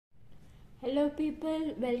Hello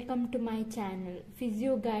people, welcome to my channel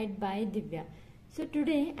Physio Guide by Divya. So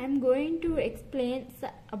today I am going to explain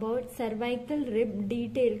about cervical rib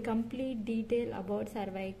complete detail about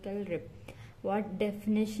cervical rib. What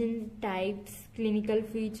definition, types, clinical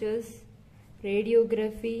features,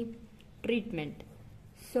 radiography, treatment.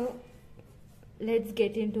 So let's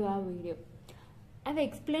get into our video. I have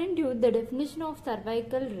explained you the definition of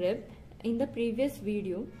cervical rib in the previous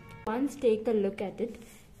video. Once take a look at it.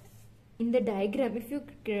 In the diagram, if you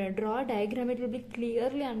draw a diagram, it will be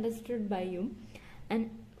clearly understood by you.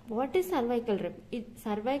 And what is cervical rib?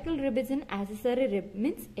 Cervical rib is an accessory rib,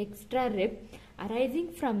 means extra rib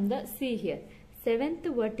arising from the, see here,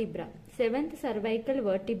 7th vertebra, 7th cervical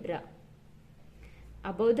vertebra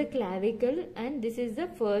above the clavicle, and this is the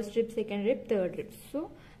first rib, second rib, third rib.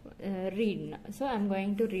 So read now. So I am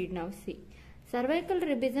going to read now. See. Cervical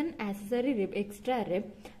rib is an accessory rib, extra rib,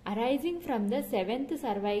 arising from the 7th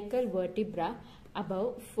cervical vertebra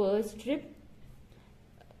above first rib.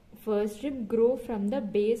 First rib grow from the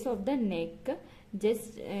base of the neck,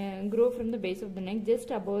 just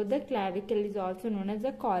above the clavicle, is also known as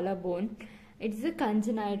the collarbone. It's the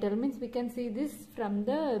congenital, means we can see this from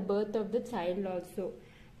the birth of the child also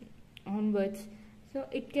onwards. So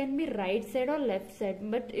it can be right side or left side,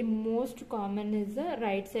 but most common is the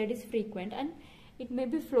right side is frequent, and it may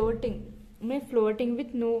be floating, may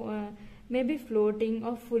be floating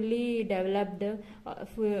or fully developed,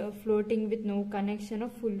 floating with no connection or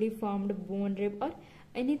fully formed bone rib or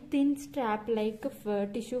any thin strap like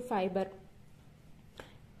tissue fiber.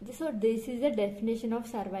 So this is the definition of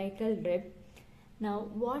cervical rib. Now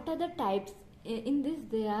what are the types? In this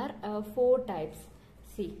there are 4 types.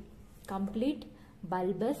 See, complete,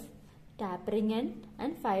 bulbous, tapering end,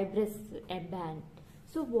 and fibrous band.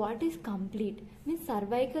 So what is complete? Means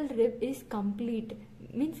cervical rib is complete.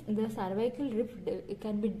 Means the cervical rib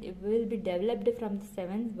will be developed from the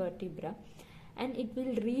 7th vertebra, and it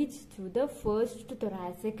will reach to the first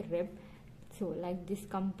thoracic rib. So like this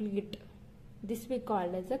complete. This we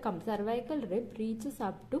call as a cervical rib reaches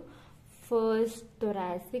up to first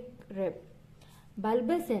thoracic rib.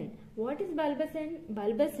 Bulbous end. What is bulbous end?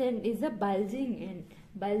 Bulbous end is a bulging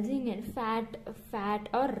end, fat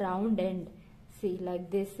or round end. See, like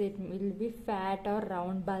this, it will be fat or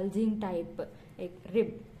round, bulging type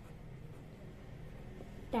rib.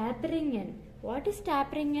 Tapering end. What is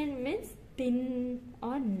tapering end? Means thin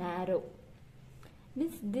or narrow.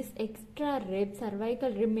 Means this extra rib,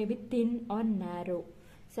 cervical rib, may be thin or narrow.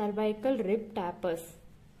 Cervical rib tapers.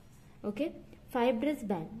 Okay. Fibrous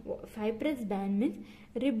band. Fibrous band means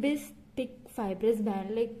rib is thick fibrous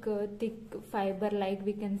band, like thick fiber, like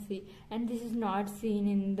we can see, and this is not seen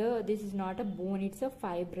in the, this is not a bone, it's a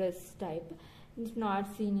fibrous type. It's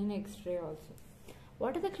not seen in X-ray also.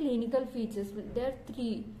 What are the clinical features? There are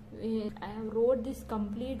 3. I have wrote this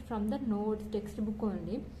complete from the notes textbook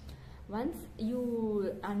only. Once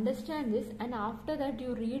you understand this, and after that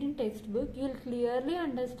you read in textbook, you will clearly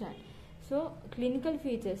understand. So clinical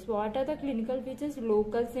features. What are the clinical features?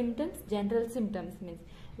 Local symptoms, general symptoms means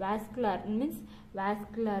vascular, means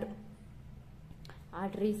vascular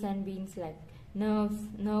arteries and veins, like nerves,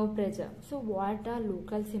 nerve pressure. So what are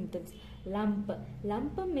local symptoms? Lump.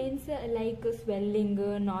 Lump means like swelling,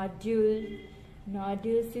 nodule,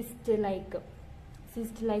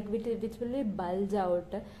 cyst like which will be bulge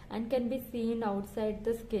out and can be seen outside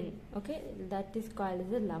the skin. Okay, that is called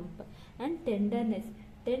as a lump. And tenderness.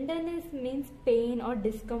 Tenderness means pain or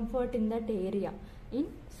discomfort in that area. In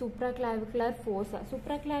supraclavicular fossa.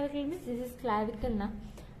 Supraclavicular means this is clavicle na.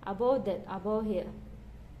 Above that, above here.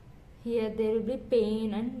 Here there will be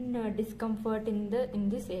pain and discomfort in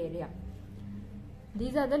this area.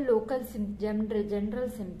 These are the local general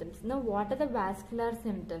symptoms. Now what are the vascular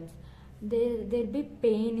symptoms? There will be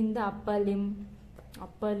pain in the upper limb.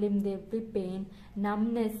 Upper limb there will be pain.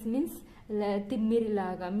 Numbness means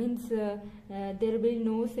timmirilaga, means there will be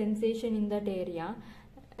no sensation in that area.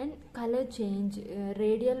 And color change.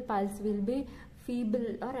 Radial pulse will be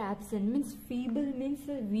feeble or absent. Means feeble means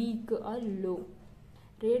weak or low.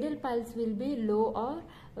 Radial pulse will be low or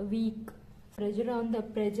weak. Pressure on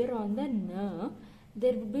the nerve.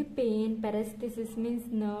 There will be pain. Paresthesis means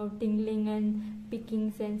nerve tingling and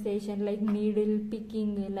picking sensation, like needle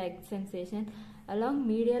picking like sensation along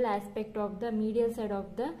medial aspect of the medial side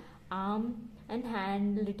of the arm and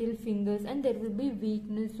hand, little fingers, and there will be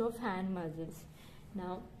weakness of hand muscles.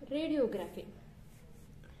 Now radiography.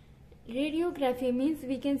 Radiography means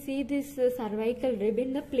we can see this cervical rib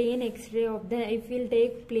in the plain X-ray of the, if we'll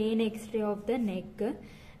take plain X-ray of the neck,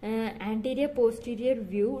 anterior posterior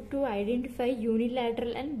view to identify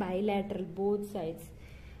unilateral and bilateral both sides.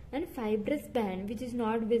 and fibrous band which is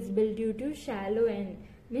not visible due to shallow end,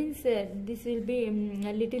 means this will be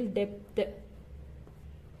a little depth.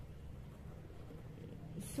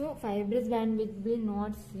 So fibrous band will be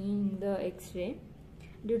not seen in the x-ray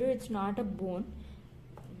due to it's not a bone.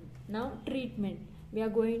 Now treatment, we are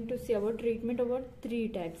going to see about treatment about 3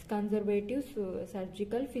 types: conservative,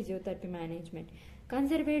 surgical, physiotherapy, management.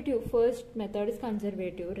 Conservative, first method is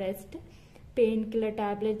conservative: rest, painkiller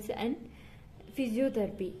tablets, and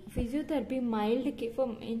physiotherapy. Physiotherapy, mild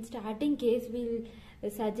in starting case we'll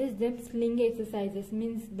suggest them sling exercises,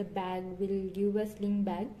 means the bag will give a sling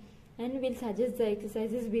bag and we'll suggest the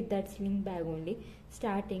exercises with that sling bag only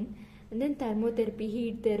starting. And then thermotherapy,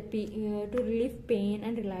 heat therapy to relieve pain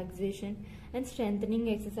and relaxation, and strengthening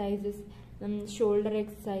exercises, shoulder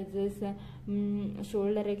exercises,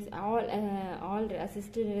 all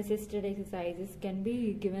assisted exercises can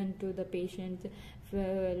be given to the patients,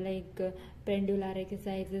 like pendular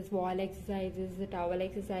exercises, wall exercises, towel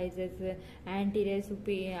exercises, anterior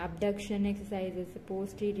superior abduction exercises,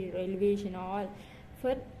 posterior elevation, all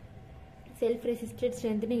for self-resisted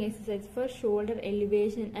strengthening exercise for shoulder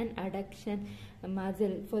elevation and adduction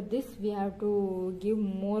muscle. For this we have to give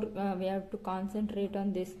more, we have to concentrate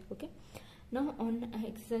on this. Okay, now on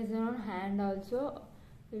exercise on hand also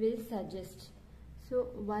we will suggest. So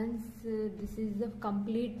once this is the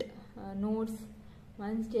complete notes,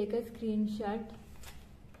 once take a screenshot,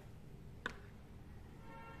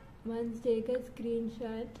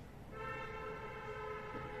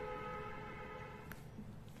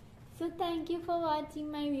 So thank you for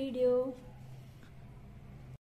watching my video.